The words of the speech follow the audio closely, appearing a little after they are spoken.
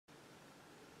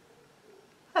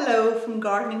from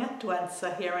Gardening at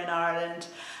Douentza here in Ireland,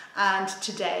 and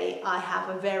today I have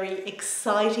a very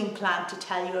exciting plant to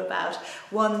tell you about,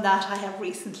 one that I have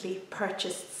recently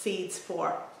purchased seeds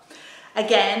for.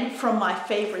 Again, from my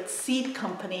favourite seed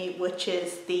company, which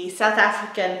is the South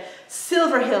African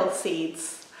Silverhill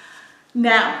Seeds.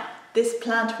 Now, this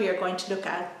plant we are going to look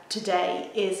at today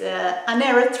is an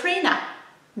Erythrina.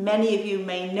 Many of you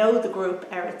may know the group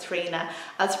Erythrina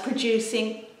as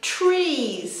producing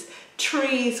trees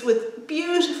with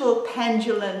beautiful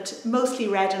pendulant, mostly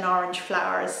red and orange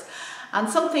flowers, and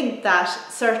something that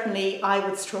certainly I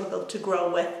would struggle to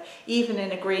grow with, even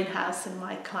in a greenhouse in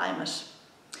my climate.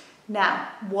 Now,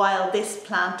 while this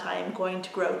plant I am going to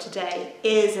grow today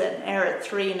is an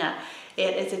Erythrina,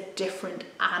 it is a different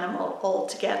animal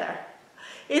altogether.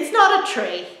 It's not a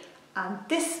tree, and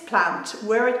this plant,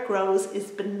 where it grows,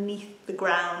 is beneath the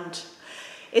ground.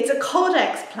 It's a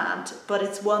Caudex plant, but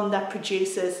it's one that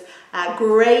produces a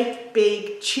great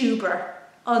big tuber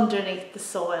underneath the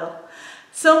soil.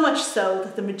 So much so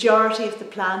that the majority of the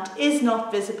plant is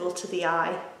not visible to the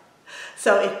eye.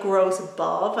 So it grows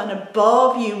above, and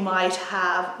above you might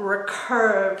have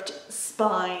recurved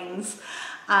spines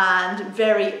and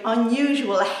very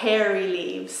unusual hairy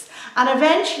leaves, and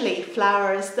eventually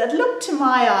flowers that look to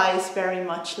my eyes very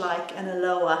much like an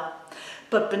aloe.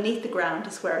 But beneath the ground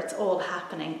is where it's all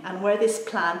happening, and where this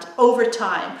plant over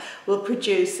time will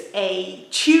produce a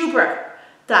tuber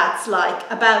that's like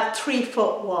about 3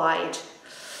 foot wide.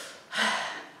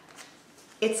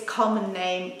 Its common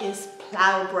name is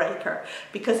plough breaker,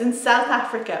 because in South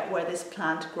Africa, where this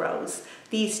plant grows,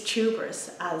 these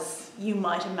tubers, as you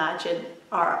might imagine,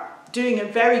 are doing a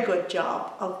very good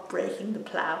job of breaking the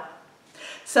plough.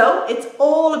 So it's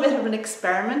all a bit of an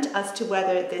experiment as to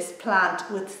whether this plant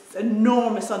with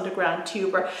enormous underground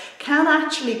tuber can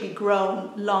actually be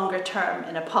grown longer term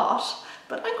in a pot,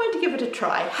 but I'm going to give it a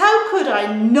try. How could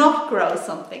I not grow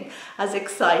something as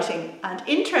exciting and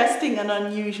interesting and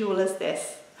unusual as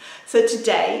this? So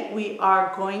today we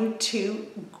are going to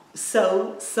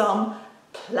sow some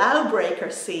plough breaker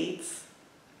seeds.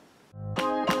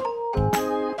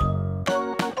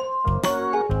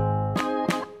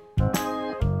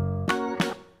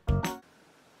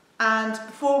 And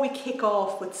before we kick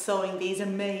off with sowing these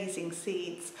amazing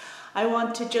seeds, I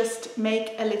want to just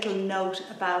make a little note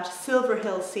about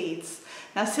Silverhill Seeds.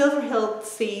 Now, Silverhill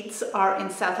Seeds are in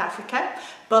South Africa,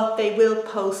 but they will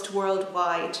post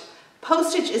worldwide.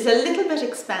 Postage is a little bit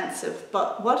expensive,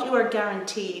 but what you are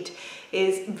guaranteed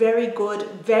is very good,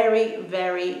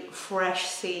 very fresh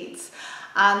seeds.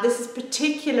 And this is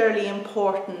particularly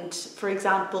important, for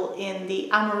example, in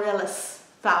the amaryllis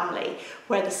family,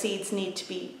 where the seeds need to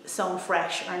be sown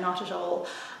fresh or not at all.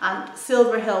 And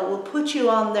Silverhill will put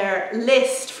you on their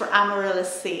list for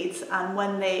amaryllis seeds, and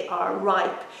when they are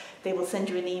ripe they will send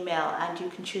you an email and you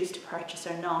can choose to purchase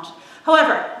or not.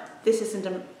 However, this isn't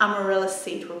an amaryllis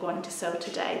seed we're going to sow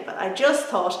today, but I just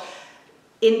thought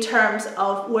in terms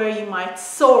of where you might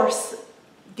source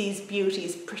these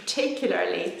beauties,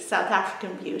 particularly South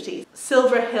African beauties,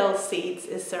 Silverhill Seeds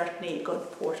is certainly a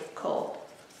good port of call.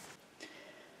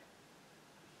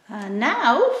 And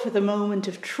now for the moment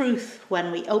of truth,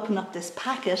 when we open up this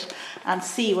packet and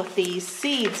see what these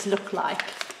seeds look like.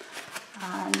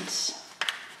 And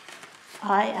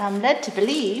I am led to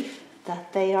believe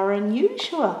that they are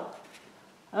unusual.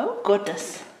 Oh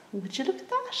goodness, would you look at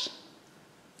that?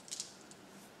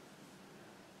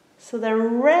 So they're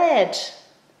red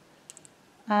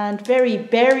and very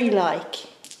berry-like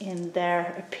in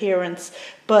their appearance,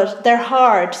 but they're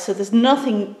hard, so there's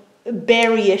nothing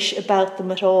berryish about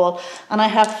them at all. And I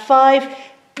have 5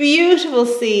 beautiful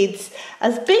seeds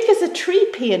as big as a tree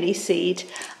peony seed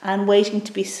and waiting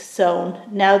to be sown.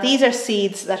 Now, these are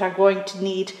seeds that are going to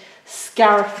need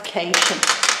scarification.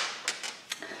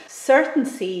 Certain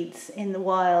seeds in the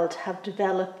wild have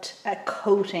developed a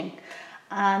coating,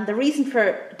 and the reason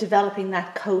for developing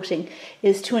that coating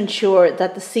is to ensure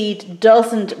that the seed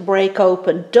doesn't break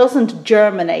open, doesn't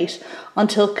germinate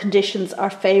until conditions are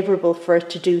favourable for it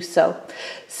to do so.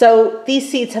 So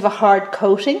these seeds have a hard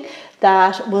coating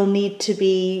that will need to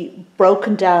be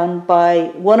broken down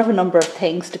by one of a number of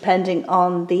things depending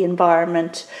on the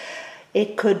environment.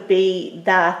 It could be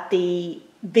that the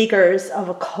vigours of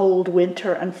a cold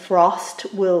winter and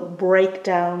frost will break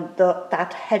down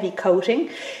that heavy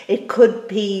coating. It could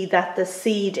be that the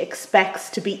seed expects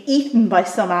to be eaten by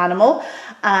some animal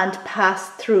and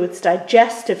pass through its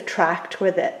digestive tract,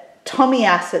 where the tummy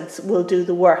acids will do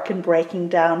the work in breaking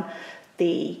down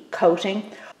the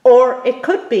coating. Or it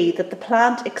could be that the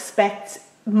plant expects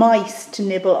mice to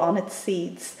nibble on its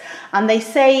seeds, and they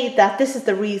say that this is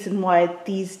the reason why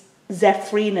these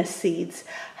Erythrina seeds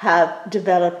have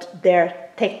developed their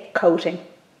thick coating.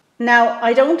 Now,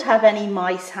 I don't have any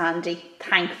mice handy,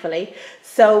 thankfully,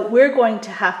 so we're going to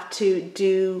have to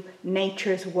do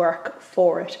nature's work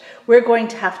for it. We're going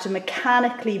to have to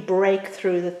mechanically break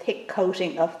through the thick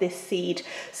coating of this seed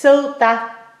so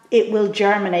that it will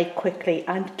germinate quickly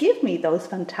and give me those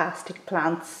fantastic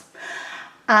plants.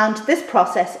 And this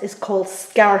process is called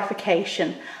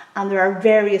scarification, and there are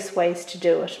various ways to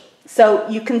do it. So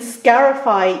you can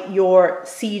scarify your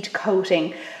seed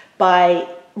coating by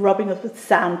rubbing it with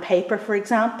sandpaper, for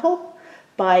example,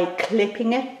 by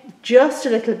clipping it just a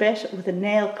little bit with the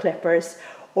nail clippers,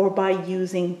 or by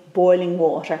using boiling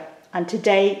water. And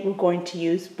today we're going to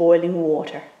use boiling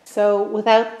water. So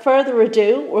without further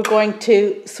ado, we're going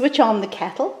to switch on the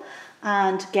kettle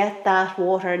and get that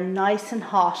water nice and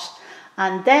hot.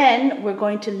 And then we're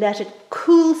going to let it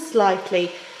cool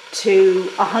slightly to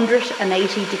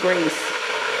 180 degrees.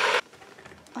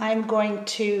 I'm going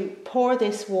to pour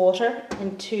this water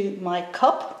into my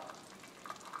cup.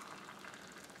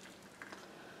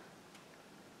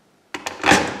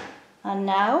 And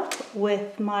now,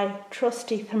 with my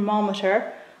trusty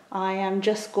thermometer, I am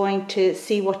just going to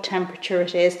see what temperature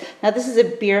it is. Now, this is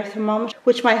a beer thermometer,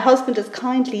 which my husband has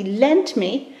kindly lent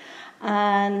me,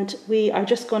 and we are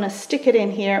just going to stick it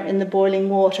in here in the boiling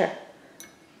water.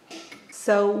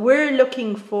 So we're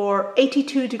looking for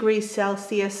 82 degrees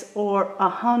Celsius or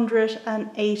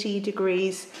 180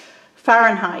 degrees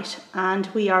Fahrenheit, and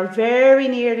we are very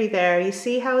nearly there. You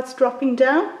see how it's dropping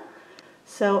down?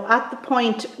 So at the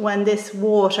point when this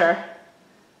water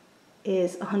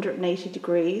is 180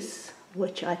 degrees,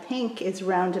 which I think is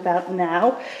round about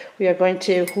now, we are going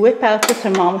to whip out the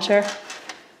thermometer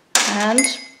and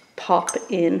pop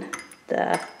in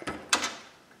the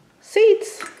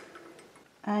seeds.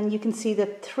 And you can see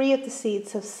that 3 of the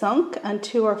seeds have sunk and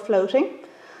 2 are floating.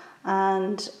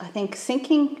 And I think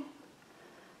sinking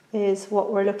is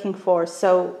what we're looking for.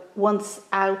 So once,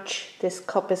 ouch, this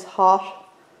cup is hot.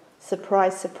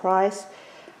 Surprise, surprise.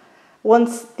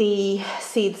 Once the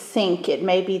seeds sink, it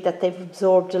may be that they've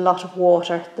absorbed a lot of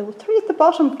water. The 3 at the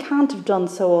bottom can't have done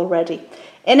so already.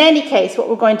 In any case, what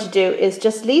we're going to do is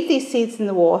just leave these seeds in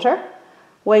the water,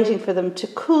 waiting for them to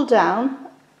cool down.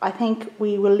 I think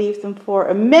we will leave them for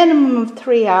a minimum of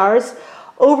 3 hours,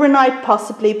 overnight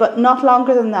possibly, but not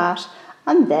longer than that.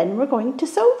 And then we're going to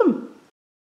sow them.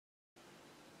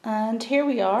 And here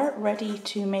we are, ready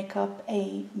to make up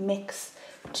a mix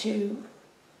to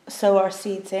sow our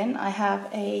seeds in. I have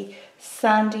a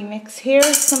sandy mix here,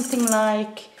 something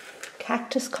like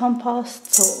cactus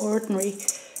compost, so ordinary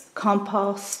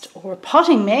compost or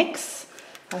potting mix,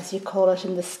 as you call it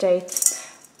in the States,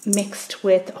 mixed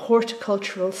with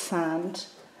horticultural sand.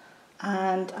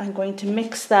 And I'm going to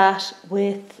mix that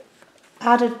with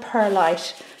added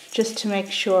perlite just to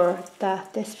make sure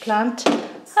that this plant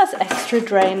has extra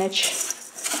drainage.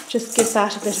 Just give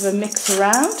that a bit of a mix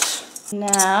around.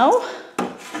 Now,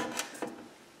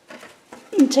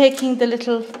 I'm taking the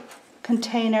little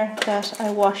container that I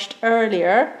washed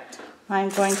earlier. I'm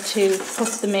going to put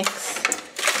the mix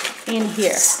in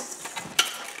here,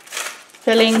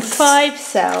 filling 5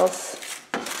 cells.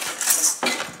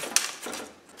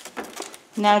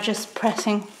 Now just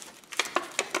pressing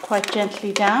quite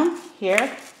gently down here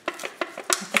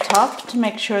at the top to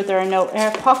make sure there are no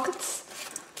air pockets,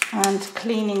 and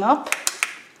cleaning up.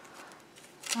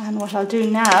 And what I'll do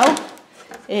now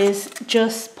is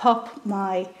just pop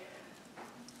my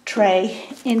tray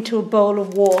into a bowl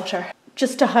of water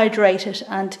just to hydrate it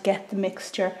and get the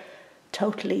mixture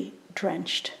totally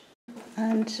drenched.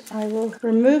 And I will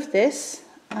remove this,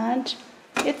 and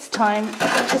it's time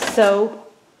to sow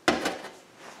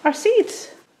our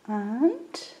seeds.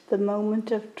 And the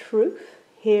moment of truth.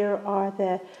 Here are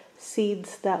the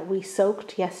seeds that we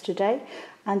soaked yesterday,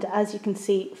 and as you can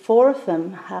see, 4 of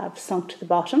them have sunk to the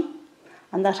bottom,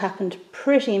 and that happened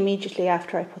pretty immediately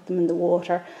after I put them in the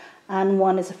water, and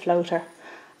 1 is a floater.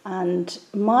 And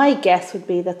my guess would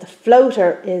be that the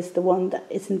floater is the one that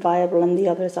isn't viable and the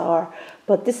others are,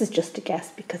 but this is just a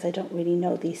guess because I don't really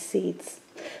know these seeds.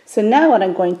 So now what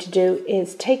I'm going to do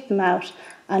is take them out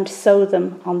and sow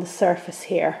them on the surface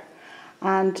here.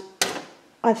 And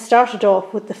I've started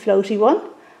off with the floaty one.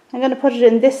 I'm going to put it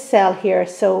in this cell here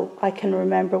so I can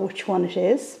remember which one it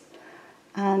is.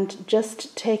 And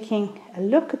just taking a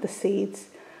look at the seeds,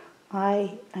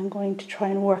 I am going to try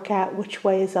and work out which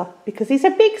way is up, because these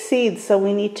are big seeds, so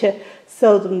we need to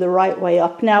sow them the right way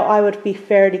up. Now, I would be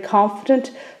fairly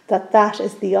confident that that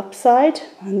is the upside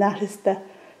and that is the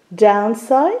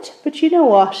downside, but you know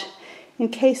what? In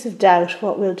case of doubt,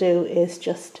 what we'll do is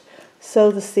just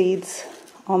sow the seeds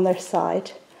on their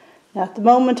side Now at the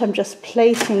moment I'm just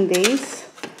placing these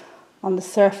on the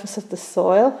surface of the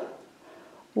soil.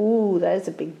 Ooh, that is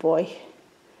a big boy.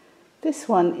 This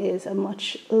one is a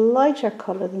much lighter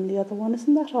colour than the other one.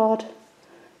 Isn't that odd? I'm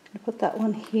going to put that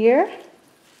one here.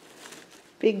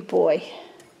 Big boy.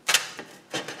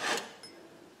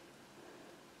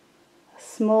 A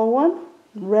small one,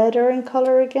 redder in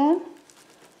colour again.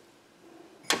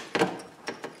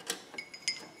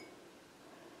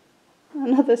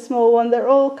 Another small one. They're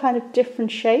all kind of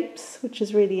different shapes, which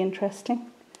is really interesting.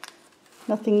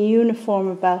 Nothing uniform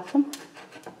about them.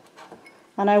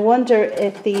 And I wonder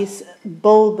if these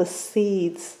bulbous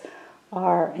seeds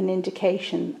are an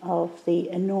indication of the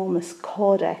enormous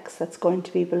Caudex that's going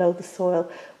to be below the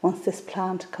soil once this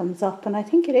plant comes up. And I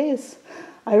think it is.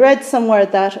 I read somewhere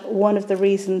that one of the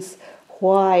reasons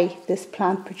why this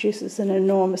plant produces an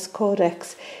enormous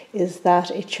Caudex is that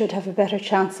it should have a better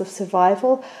chance of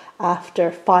survival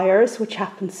after fires, which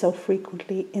happen so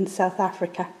frequently in South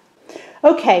Africa.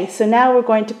 Okay, so now we're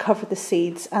going to cover the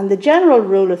seeds, and the general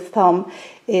rule of thumb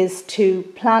is to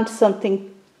plant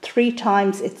something 3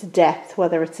 times its depth,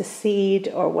 whether it's a seed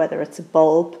or whether it's a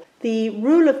bulb. The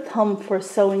rule of thumb for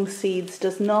sowing seeds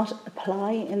does not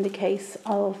apply in the case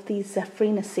of these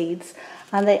Erythrina seeds,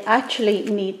 and they actually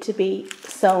need to be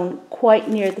sown quite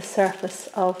near the surface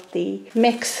of the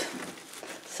mix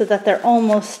so that they're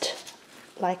almost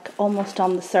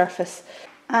on the surface.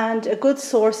 And a good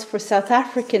source for South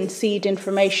African seed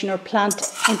information or plant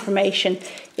information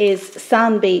is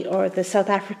SANBI, or the South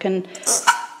African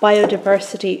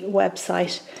Biodiversity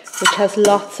website, which has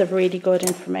lots of really good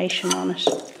information on it.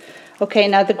 Okay,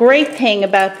 now the great thing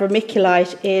about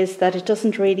vermiculite is that it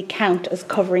doesn't really count as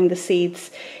covering the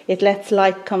seeds. It lets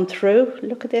light come through.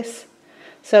 Look at this.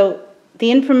 So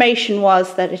the information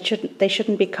was that they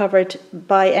shouldn't be covered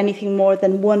by anything more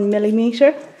than 1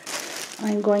 millimetre.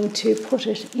 I'm going to put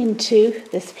it into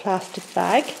this plastic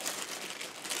bag.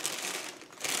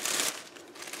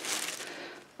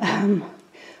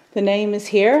 The name is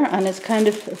here and it's kind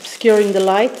of obscuring the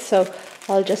light, so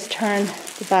I'll just turn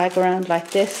the bag around like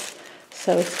this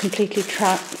so it's completely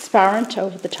transparent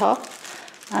over the top.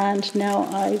 And now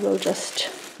I will just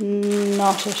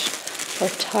knot it or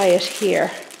tie it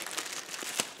here.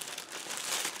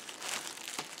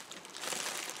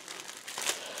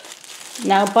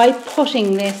 Now, by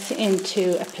putting this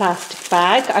into a plastic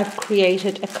bag, I've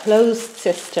created a closed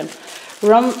system,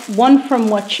 one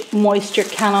from which moisture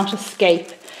cannot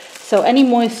escape. So any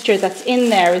moisture that's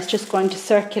in there is just going to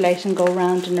circulate and go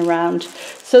round and around.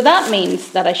 So that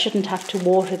means that I shouldn't have to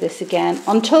water this again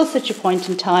until such a point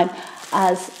in time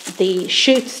as the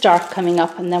shoots start coming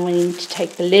up, and then we need to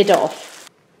take the lid off.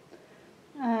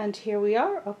 And here we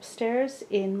are upstairs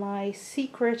in my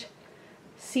secret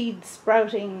seed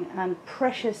sprouting and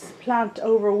precious plant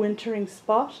overwintering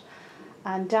spot,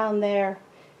 and down there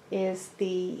is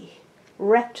the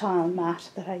reptile mat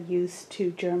that I use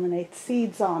to germinate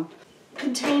seeds on.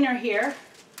 Container here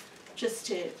just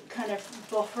to kind of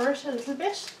buffer it a little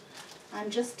bit,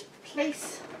 and just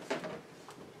place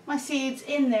my seeds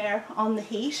in there on the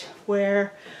heat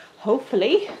where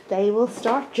hopefully they will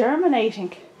start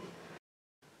germinating.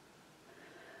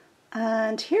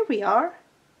 And here we are,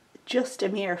 just a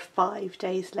mere 5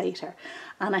 days later,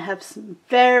 and I have some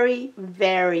very,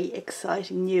 very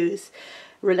exciting news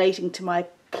relating to my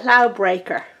plough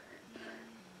breaker,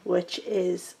 which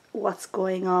is what's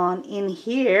going on in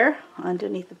here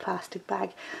underneath the plastic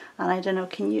bag. And I don't know,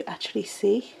 can you actually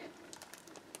see?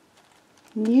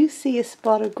 Can you see a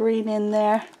spot of green in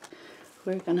there?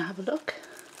 We're going to have a look.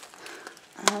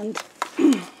 And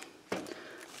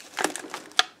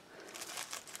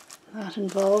that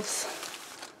involves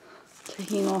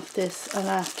taking off this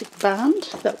elastic band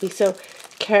that we so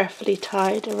carefully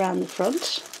tied around the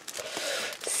front.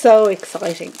 So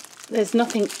exciting. There's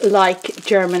nothing like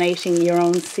germinating your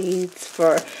own seeds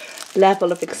for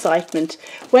level of excitement.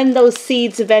 When those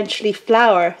seeds eventually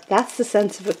flower, that's the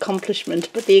sense of accomplishment,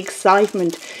 but the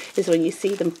excitement is when you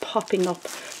see them popping up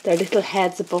their little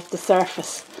heads above the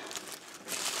surface.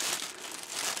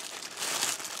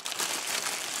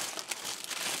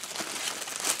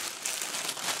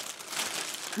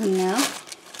 And now,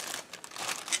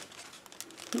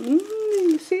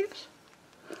 you see it?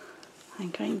 I'm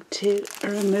going to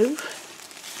remove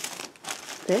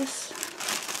this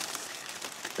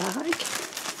bag,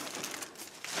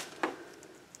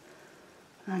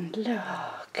 and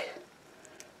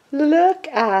look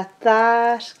at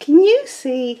that. Can you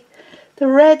see the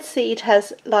red seed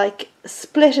has like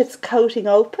split its coating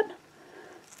open,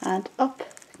 and up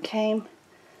came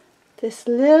this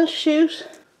little shoot.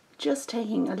 Just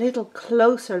taking a little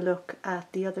closer look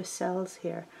at the other cells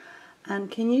here,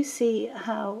 And can you see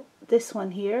how this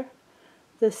one here,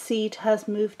 the seed has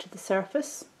moved to the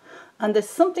surface? And there's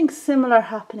something similar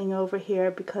happening over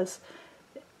here because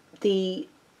the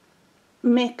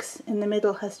mix in the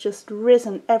middle has just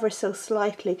risen ever so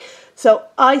slightly. So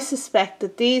I suspect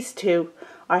that these two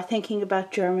are thinking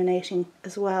about germinating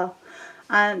as well.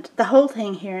 And the whole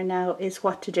thing here now is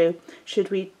what to do. Should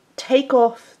we take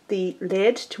off the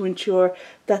lid to ensure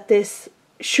that this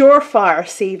surefire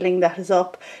seedling that is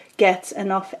up gets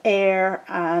enough air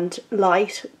and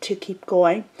light to keep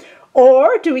going?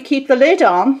 Or do we keep the lid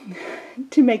on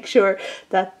to make sure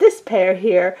that this pair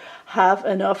here have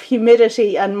enough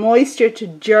humidity and moisture to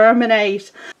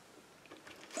germinate?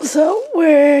 So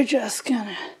we're just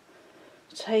gonna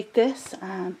take this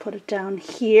and put it down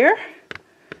here.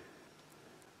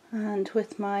 And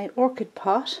with my orchid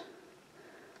pot,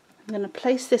 I'm going to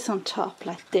place this on top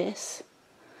like this.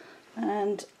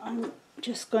 And I'm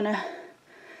just going to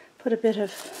put a bit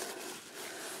of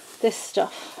this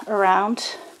stuff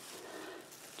around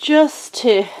just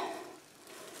to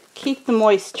keep the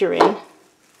moisture in,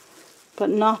 but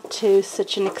not to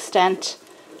such an extent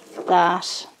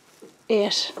that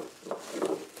it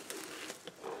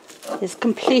is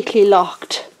completely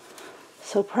locked.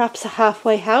 So perhaps a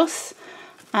halfway house,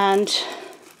 and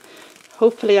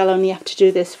hopefully I'll only have to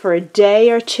do this for a day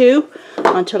or two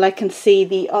until I can see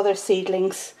the other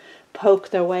seedlings poke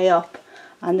their way up,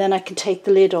 and then I can take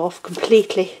the lid off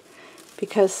completely,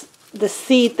 because the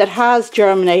seed that has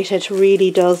germinated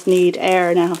really does need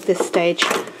air now at this stage.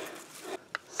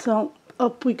 So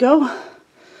up we go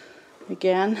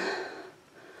again,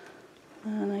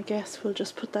 and I guess we'll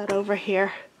just put that over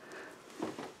here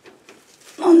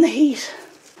on the heat.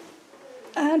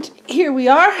 And here we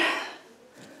are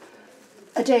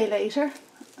a day later,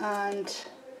 and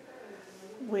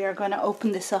we are going to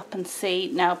open this up and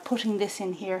see. Now, putting this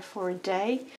in here for a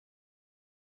day,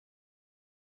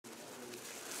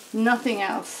 nothing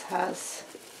else has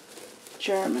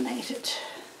germinated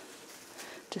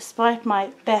despite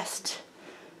my best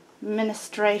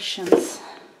ministrations.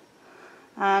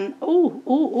 And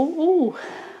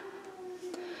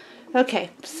okay,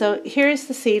 so here's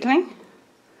the seedling.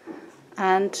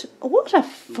 And what a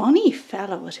funny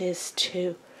fellow it is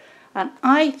too. And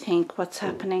I think what's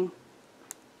happening,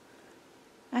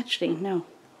 actually no,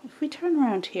 if we turn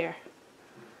around here,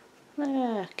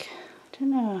 look, I don't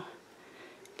know,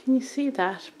 can you see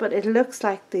that? But it looks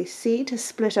like the seed has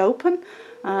split open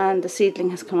and the seedling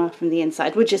has come out from the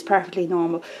inside, which is perfectly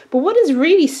normal. But what is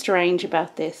really strange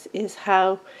about this is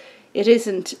how it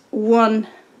isn't one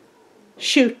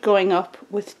shoot going up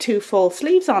with two false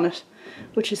leaves on it,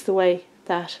 which is the way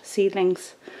that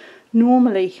seedlings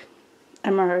normally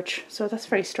emerge. So that's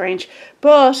very strange.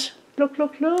 But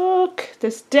look,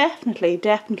 there's definitely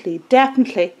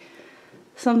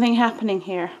something happening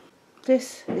here.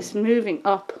 This is moving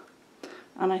up,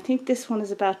 and I think this one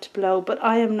is about to blow, but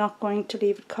I am not going to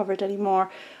leave it covered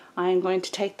anymore. I am going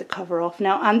to take the cover off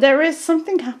now, and there is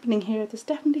something happening here. There's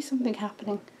definitely something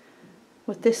happening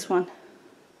with this one.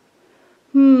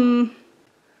 And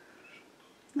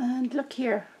look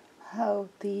here how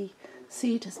the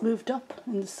seed has moved up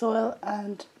in the soil,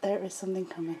 and there is something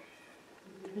coming.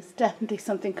 There is definitely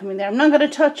something coming there. I'm not going to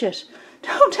touch it.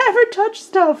 Don't ever touch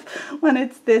stuff when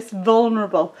it's this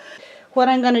vulnerable. What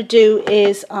I'm going to do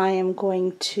is I am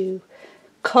going to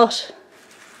cut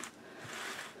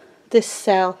this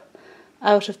cell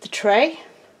out of the tray,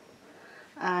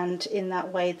 and in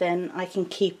that way then I can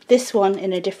keep this one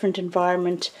in a different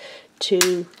environment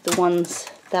to the ones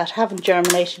that haven't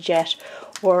germinated yet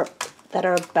or that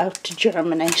are about to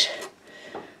germinate.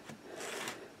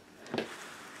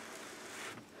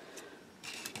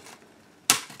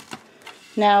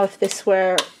 Now, if this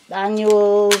were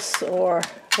annuals or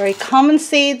very common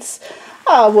seeds,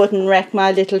 I wouldn't wreck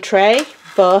my little tray,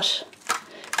 but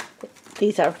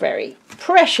these are very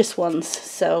precious ones,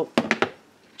 so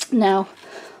now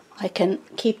I can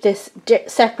keep this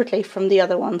separately from the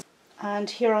other ones. And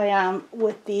here I am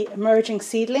with the emerging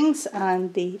seedlings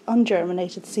and the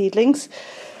ungerminated seedlings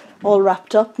all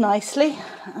wrapped up nicely,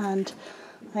 and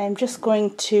I'm just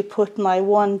going to put my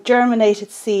one germinated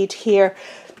seed here.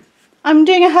 I'm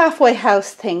doing a halfway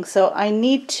house thing, so I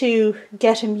need to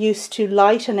get him used to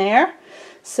light and air.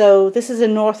 So this is a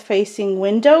north facing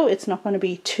window. It's not going to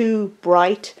be too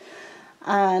bright,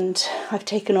 and I've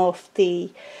taken off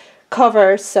the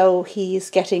cover so he's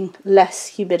getting less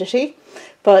humidity.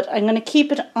 But I'm going to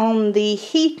keep it on the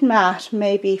heat mat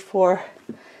maybe for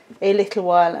a little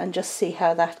while and just see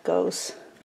how that goes.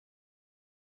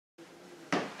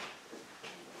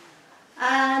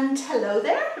 And hello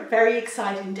there, very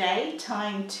exciting day,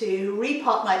 time to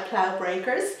repot my plough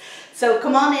breakers. So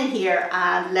come on in here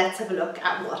and let's have a look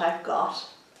at what I've got.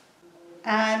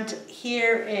 And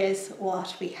here is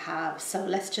what we have. So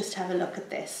let's just have a look at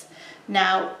this.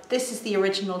 Now, this is the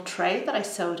original tray that I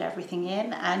sowed everything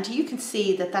in, and you can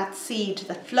see that that seed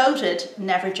that floated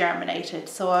never germinated.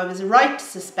 So I was right to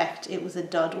suspect it was a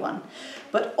dud one.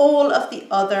 But all of the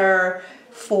other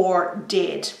 4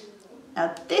 did.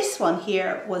 Now this one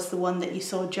here was the one that you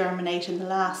saw germinate in the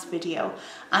last video,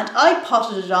 and I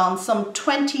potted it on some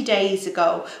 20 days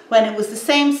ago when it was the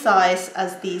same size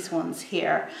as these ones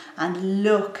here, and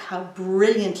look how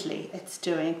brilliantly it's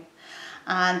doing.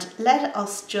 And let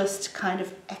us just kind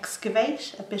of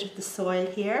excavate a bit of the soil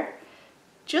here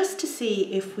just to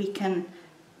see if we can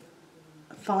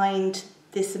find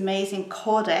this amazing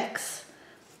Caudex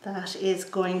that is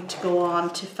going to go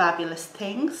on to fabulous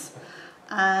things.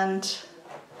 And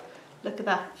look at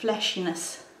that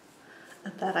fleshiness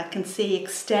that I can see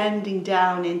extending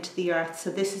down into the earth. So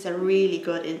this is a really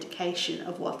good indication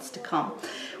of what's to come.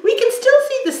 We can still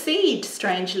see the seed,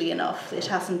 strangely enough. It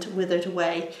hasn't withered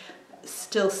away.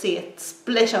 Still see it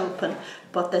split open,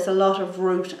 but there's a lot of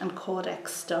root and Caudex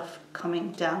stuff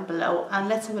coming down below. And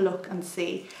let's have a look and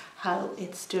see how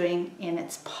it's doing in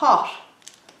its pot.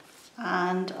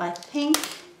 And I think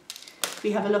if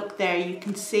we have a look there, you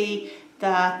can see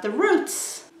that the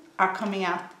roots are coming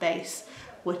out the base,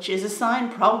 which is a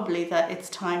sign probably that it's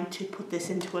time to put this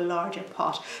into a larger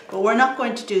pot. But we're not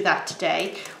going to do that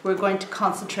today. We're going to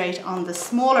concentrate on the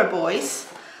smaller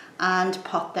boys and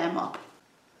pot them up.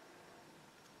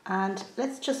 And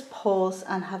let's just pause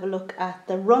and have a look at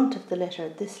the runt of the litter,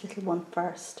 this little one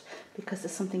first, because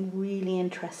there's something really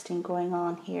interesting going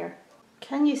on here.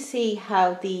 Can you see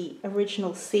how the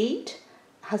original seed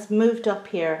has moved up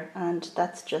here, and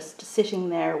that's just sitting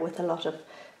there with a lot of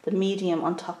the medium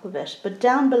on top of it. But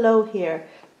down below here,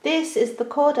 this is the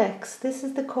Caudex. This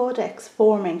is the Caudex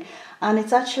forming, and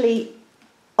it's actually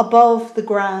above the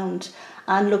ground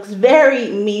and looks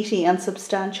very meaty and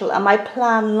substantial. And my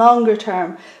plan longer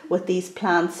term with these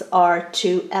plants are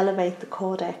to elevate the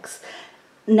Caudex.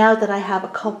 Now that I have a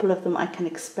couple of them, I can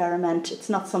experiment. It's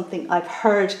not something I've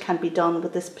heard can be done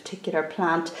with this particular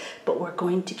plant, but we're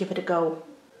going to give it a go.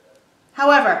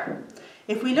 However,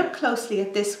 if we look closely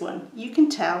at this one, you can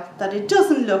tell that it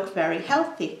doesn't look very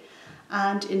healthy.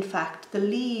 And in fact, the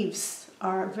leaves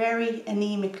are very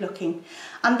anemic looking.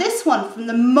 And this one, from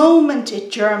the moment it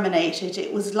germinated,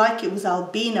 it was like it was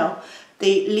albino.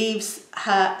 The leaves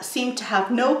seemed to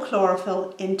have no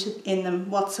chlorophyll in them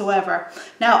whatsoever.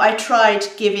 Now, I tried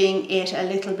giving it a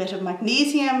little bit of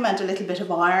magnesium and a little bit of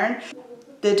iron.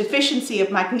 The deficiency of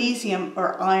magnesium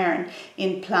or iron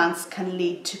in plants can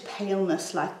lead to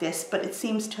paleness like this, but it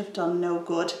seems to have done no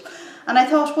good. And I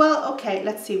thought, well, okay,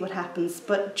 let's see what happens.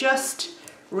 But just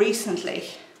recently,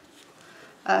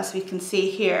 as we can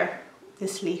see here,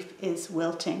 this leaf is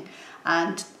wilting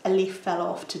and a leaf fell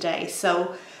off today.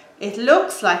 So it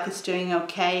looks like it's doing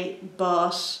okay,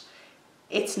 but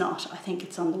it's not. I think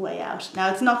it's on the way out.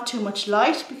 Now, it's not too much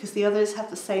light because the others have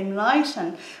the same light,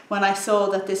 and when I saw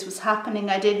that this was happening,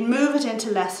 I did move it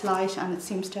into less light, and it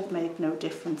seems to have made no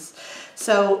difference.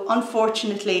 So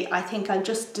unfortunately, I think I'll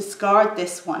just discard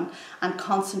this one and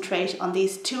concentrate on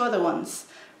these 2 other ones,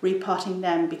 repotting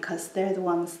them, because they're the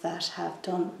ones that have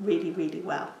done really, really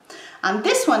well. And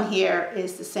this one here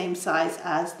is the same size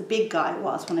as the big guy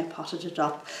was when I potted it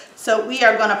up. So we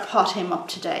are going to pot him up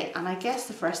today, and I guess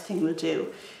the first thing we'll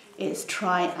do is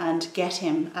try and get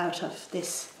him out of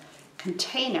this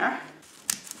container.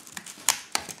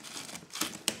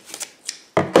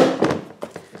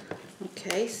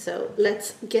 Okay, so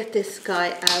let's get this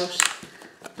guy out,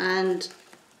 and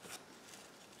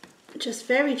just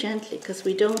very gently, because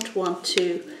we don't want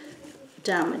to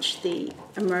damage the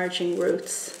emerging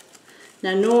roots.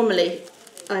 Now, normally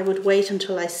I would wait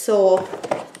until I saw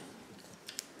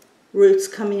roots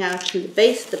coming out from the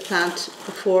base of the plant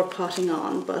before potting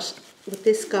on, but with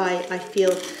this guy I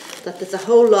feel that there's a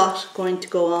whole lot going to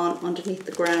go on underneath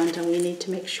the ground, and we need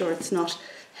to make sure it's not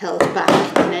held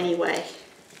back in any way.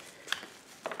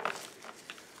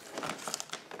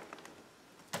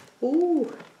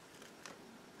 Ooh!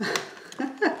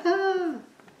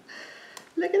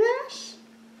 Look at that!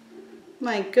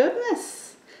 My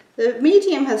goodness! The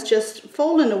medium has just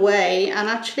fallen away, and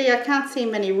actually I can't see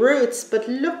many roots, but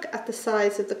look at the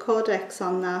size of the Caudex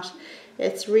on that.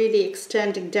 It's really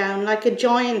extending down like a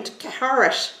giant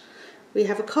carrot. We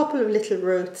have a couple of little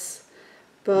roots,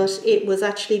 but it was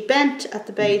actually bent at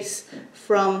the base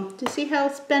from, do you see how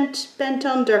it's bent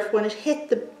under when it hit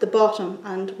the bottom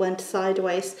and went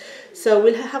sideways? So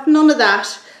we'll have none of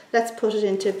that. Let's put it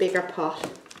into a bigger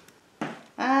pot.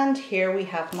 And here we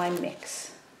have my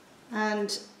mix.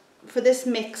 And for this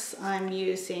mix I'm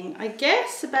using, I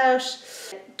guess, about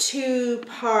 2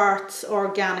 parts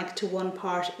organic to 1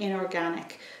 part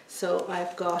inorganic. So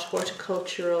I've got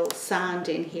horticultural sand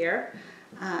in here,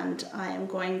 and I am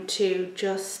going to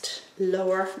just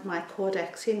lower my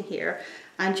Caudex in here,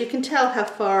 and you can tell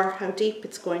how deep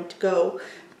it's going to go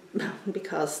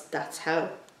because that's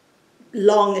how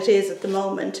long it is at the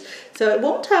moment. So it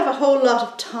won't have a whole lot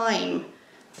of time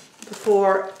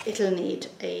before it'll need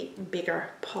a bigger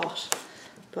pot,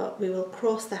 but we will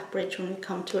cross that bridge when we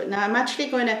come to it. Now I'm actually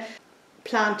going to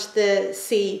plant the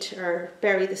seed, or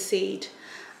bury the seed,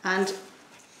 and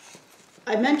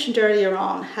I mentioned earlier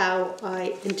on how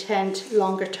I intend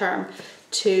longer term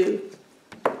to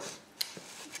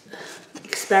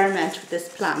experiment with this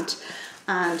plant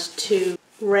and to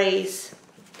raise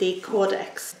the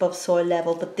Caudex above soil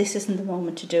level, but this isn't the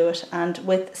moment to do it. And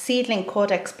with seedling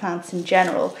Caudex plants in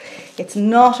general, it's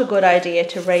not a good idea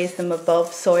to raise them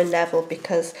above soil level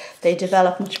because they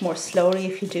develop much more slowly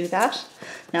if you do that.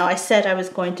 Now, I said I was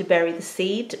going to bury the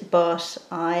seed, but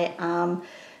I am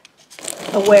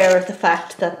aware of the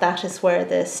fact that that is where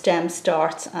the stem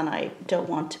starts, and I don't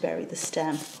want to bury the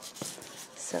stem.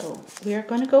 So we are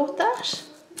going to go with that.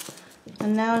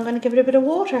 And now I'm going to give it a bit of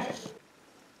water.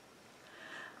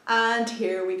 And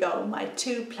here we go, my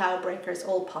 2 plough breakers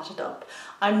all potted up.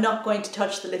 I'm not going to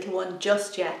touch the little one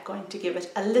just yet, going to give it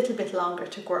a little bit longer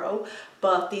to grow,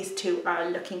 but these 2 are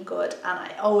looking good, and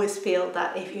I always feel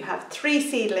that if you have 3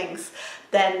 seedlings,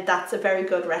 then that's a very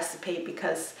good recipe,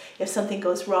 because if something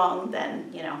goes wrong, then,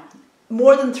 you know,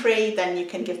 more than 3, then you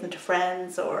can give them to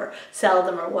friends or sell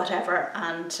them or whatever,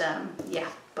 and yeah,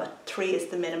 but 3 is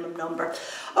the minimum number.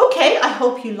 Okay, I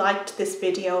hope you liked this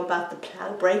video about the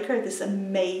plough breaker, this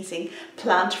amazing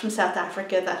plant from South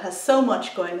Africa that has so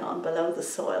much going on below the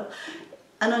soil,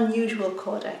 an unusual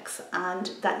Caudex,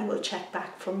 and that you will check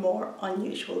back for more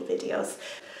unusual videos.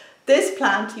 This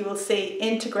plant, you will see,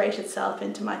 integrate itself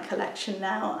into my collection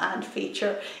now and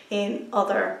feature in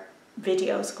other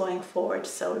videos going forward,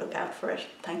 so look out for it.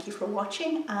 Thank you for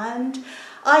watching, and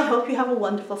I hope you have a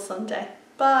wonderful Sunday.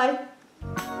 Bye.